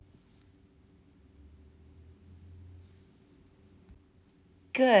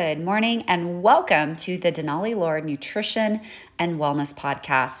Good morning and welcome to the Denali Lord Nutrition and Wellness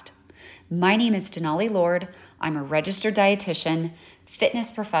Podcast. My name is Denali Lord. I'm a registered dietitian,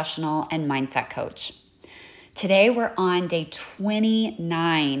 fitness professional, and mindset coach. Today we're on day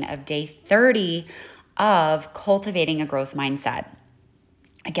 29 of day 30 of cultivating a growth mindset.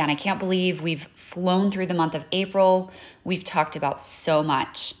 Again, I can't believe we've flown through the month of April. We've talked about so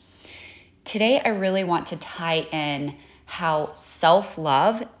much. Today, I really want to tie in how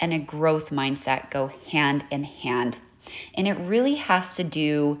self-love and a growth mindset go hand in hand. And it really has to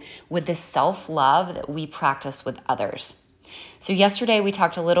do with the self-love that we practice with others. So yesterday, we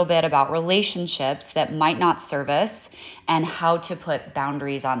talked a little bit about relationships that might not serve us and how to put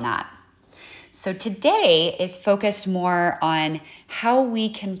boundaries on that. So today is focused more on how we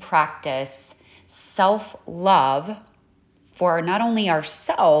can practice self-love for not only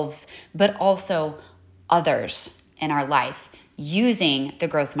ourselves, but also others in our life using the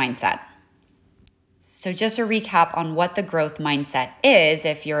growth mindset. So just a recap on what the growth mindset is,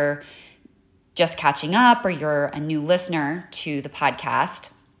 if you're just catching up or you're a new listener to the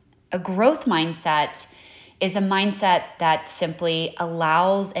podcast, a growth mindset is a mindset that simply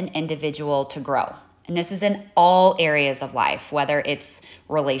allows an individual to grow. And this is in all areas of life, whether it's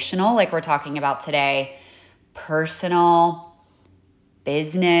relational, like we're talking about today, personal,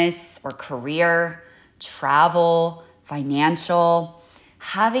 business or career, travel, financial.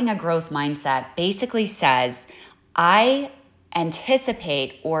 Having a growth mindset basically says, I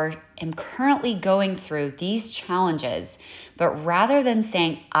anticipate or am currently going through these challenges, but rather than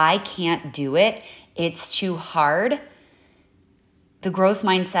saying, I can't do it, it's too hard, the growth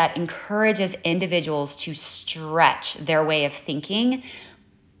mindset encourages individuals to stretch their way of thinking,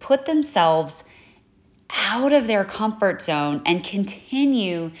 put themselves out of their comfort zone and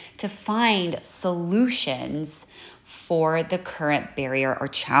continue to find solutions for the current barrier or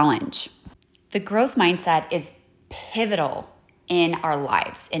challenge. The growth mindset is pivotal in our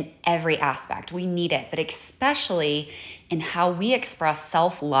lives in every aspect. We need it, but especially in how we express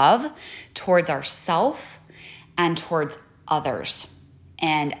self-love towards ourselves and towards others.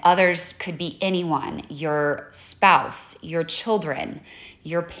 And others could be anyone, your spouse, your children,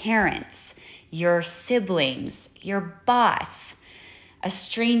 your parents, your siblings, your boss, a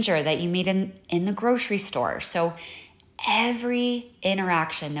stranger that you meet in the grocery store. So every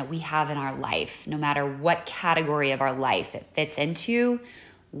interaction that we have in our life, no matter what category of our life it fits into,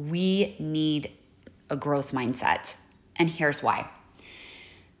 we need a growth mindset. And here's why.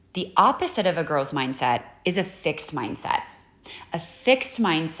 The opposite of a growth mindset is a fixed mindset. A fixed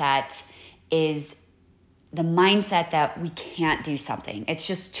mindset is the mindset that we can't do something. It's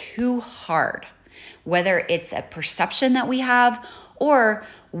just too hard. Whether it's a perception that we have or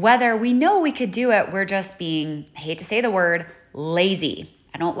whether we know we could do it, we're just being, I hate to say the word, lazy.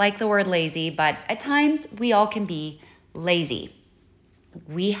 I don't like the word lazy, but at times we all can be lazy.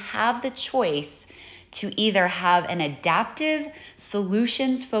 We have the choice to either have an adaptive,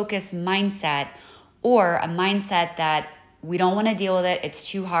 solutions-focused mindset or a mindset that we don't want to deal with it, it's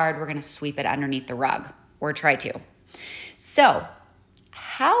too hard, we're going to sweep it underneath the rug. Or try to. So,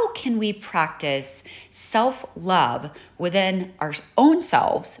 how can we practice self-love within our own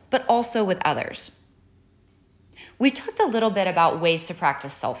selves, but also with others? We talked a little bit about ways to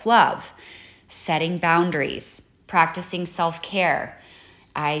practice self-love, setting boundaries, practicing self-care.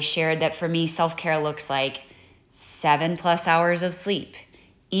 I shared that for me, self-care looks like 7+ hours of sleep,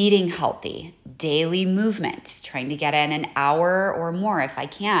 eating healthy, daily movement, trying to get in an hour or more if I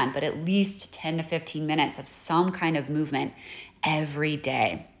can, but at least 10 to 15 minutes of some kind of movement every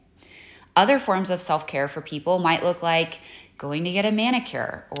day. Other forms of self-care for people might look like going to get a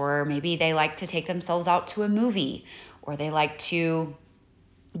manicure, or maybe they like to take themselves out to a movie, or they like to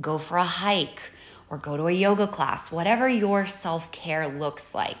go for a hike, or go to a yoga class, whatever your self-care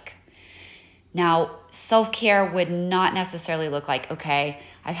looks like. Now, self-care would not necessarily look like, okay,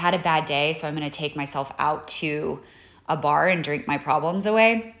 I've had a bad day, so I'm going to take myself out to a bar and drink my problems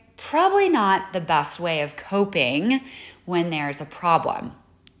away. Probably not the best way of coping when there's a problem,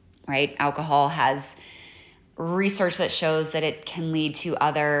 right? Alcohol has research that shows that it can lead to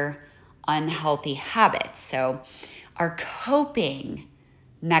other unhealthy habits. So our coping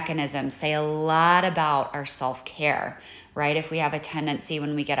mechanisms say a lot about our self-care, right? If we have a tendency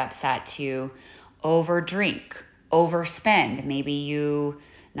when we get upset to overdrink, overspend, maybe you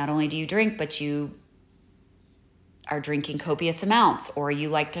not only do you drink, but you are drinking copious amounts, or you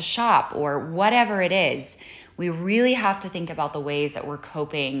like to shop, or whatever it is, we really have to think about the ways that we're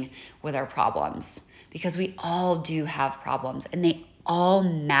coping with our problems, because we all do have problems and they all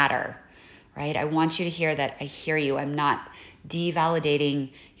matter, right? I want you to hear that I hear you. I'm not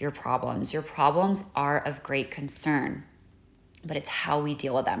devalidating your problems. Your problems are of great concern, but it's how we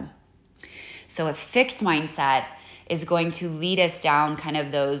deal with them. So a fixed mindset is going to lead us down kind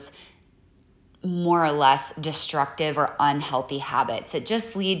of those more or less destructive or unhealthy habits that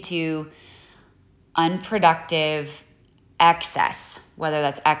just lead to unproductive excess, whether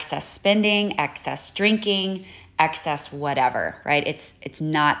that's excess spending, excess drinking, excess whatever, right? It's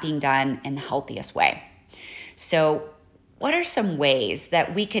not being done in the healthiest way. So what are some ways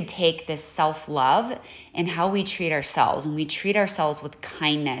that we could take this self-love and how we treat ourselves when we treat ourselves with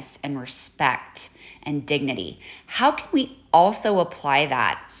kindness and respect and dignity? How can we also apply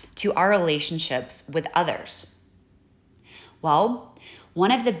that to our relationships with others? Well,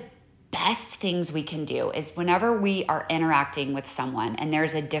 one of the best things we can do is whenever we are interacting with someone and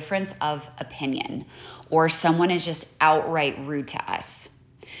there's a difference of opinion or someone is just outright rude to us,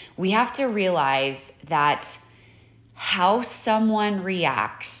 we have to realize that how someone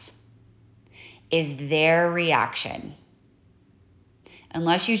reacts is their reaction.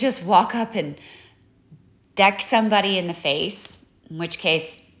 Unless you just walk up and deck somebody in the face, in which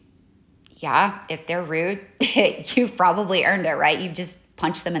case, yeah, if they're rude, you've probably earned it, right? You've just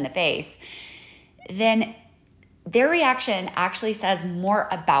punched them in the face. Then their reaction actually says more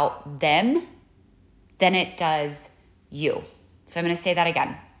about them than it does you. So I'm going to say that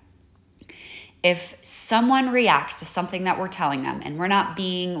again. If someone reacts to something that we're telling them and we're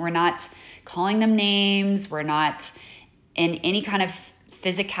not calling them names, we're not in any kind of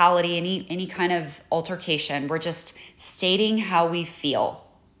physicality, any kind of altercation, we're just stating how we feel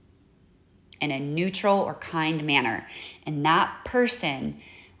in a neutral or kind manner, and that person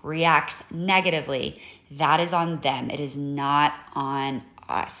reacts negatively, that is on them. It is not on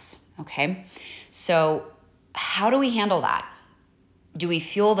us, okay? So how do we handle that? Do we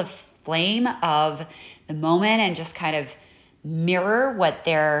fuel the flame of the moment and just kind of mirror what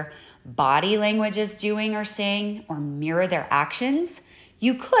their body language is doing or saying, or mirror their actions?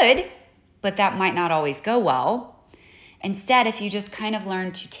 You could, but that might not always go well. Instead, if you just kind of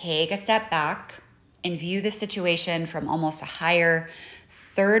learn to take a step back and view the situation from almost a higher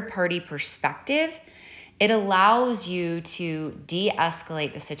third-party perspective, it allows you to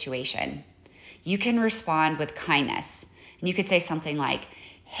de-escalate the situation. You can respond with kindness. And you could say something like,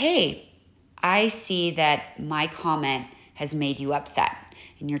 hey, I see that my comment has made you upset.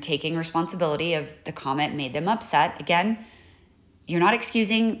 And you're taking responsibility of the comment made them upset. Again, you're not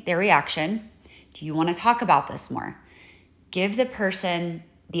excusing their reaction. Do you want to talk about this more? Give the person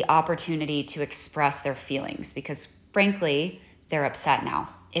the opportunity to express their feelings because, frankly, they're upset now.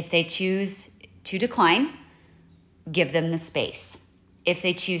 If they choose to decline, give them the space. If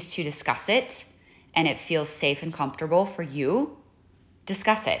they choose to discuss it and it feels safe and comfortable for you,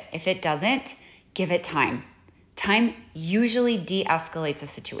 discuss it. If it doesn't, give it time. Time usually de-escalates a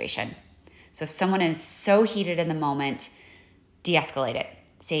situation. So if someone is so heated in the moment, de-escalate it.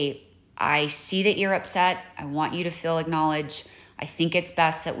 Say, I see that you're upset. I want you to feel acknowledged. I think it's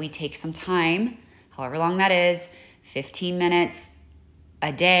best that we take some time, however long that is, 15 minutes,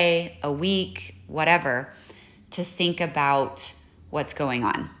 a day, a week, whatever, to think about what's going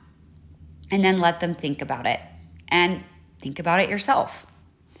on. And then let them think about it and think about it yourself.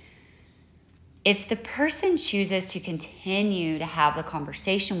 If the person chooses to continue to have the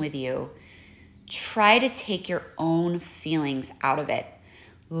conversation with you, try to take your own feelings out of it.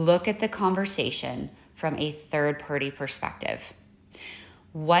 Look at the conversation from a third-party perspective.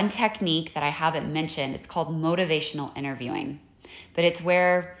 One technique that I haven't mentioned, it's called motivational interviewing, but it's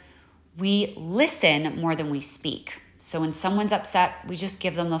where we listen more than we speak. So when someone's upset, we just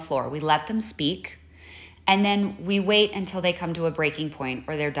give them the floor. We let them speak, and then we wait until they come to a breaking point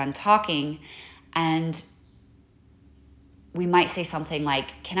or they're done talking, and we might say something like,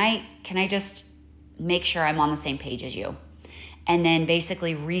 can I just make sure I'm on the same page as you? And then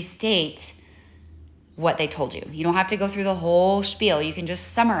basically restate what they told you. You don't have to go through the whole spiel. You can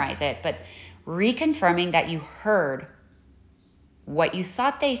just summarize it, but reconfirming that you heard what you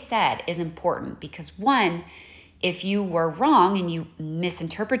thought they said is important because one, if you were wrong and you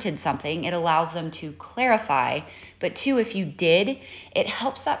misinterpreted something, it allows them to clarify. But two, if you did, it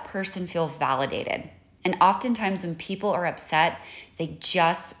helps that person feel validated. And oftentimes when people are upset, they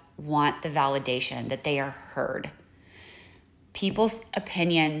just want the validation that they are heard. People's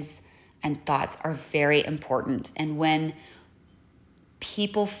opinions and thoughts are very important. And when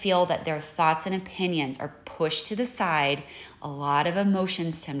people feel that their thoughts and opinions are pushed to the side, a lot of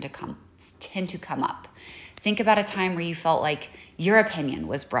emotions tend to come up. Think about a time where you felt like your opinion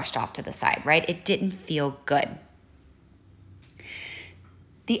was brushed off to the side, right? It didn't feel good.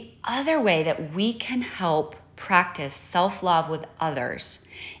 The other way that we can help practice self-love with others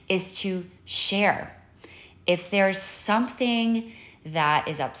is to share. If there's something that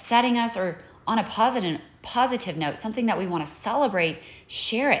is upsetting us, or on a positive note, something that we want to celebrate,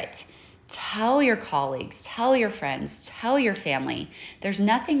 share it. Tell your colleagues, tell your friends, tell your family. There's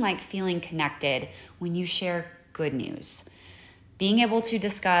nothing like feeling connected when you share good news. Being able to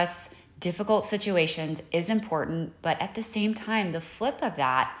discuss difficult situations is important, but at the same time, the flip of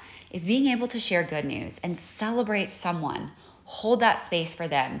that is being able to share good news and celebrate someone. Hold that space for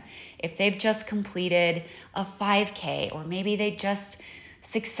them. If they've just completed a 5K, or maybe they just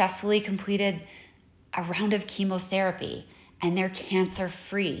successfully completed a round of chemotherapy and they're cancer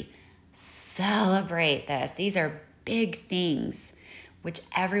free, celebrate this. These are big things which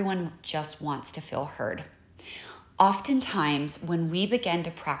everyone just wants to feel heard. Oftentimes, when we begin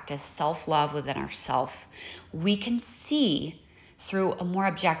to practice self-love within ourselves, we can see through a more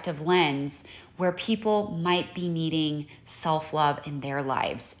objective lens where people might be needing self-love in their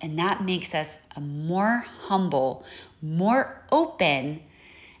lives. And that makes us a more humble, more open,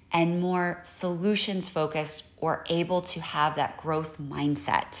 and more solutions focused, or able to have that growth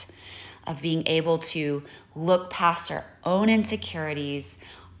mindset of being able to look past our own insecurities,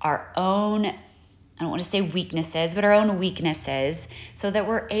 our own, I don't want to say weaknesses, but our own weaknesses, so that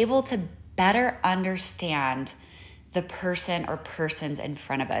we're able to better understand the person or persons in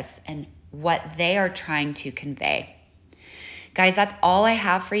front of us and what they are trying to convey. Guys, that's all I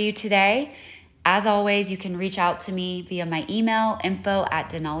have for you today. As always, you can reach out to me via my email,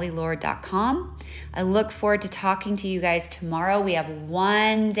 info@denalilord.com. I look forward to talking to you guys tomorrow. We have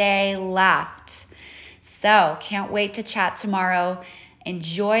one day left, so can't wait to chat tomorrow.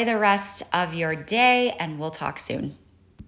 Enjoy the rest of your day, and we'll talk soon.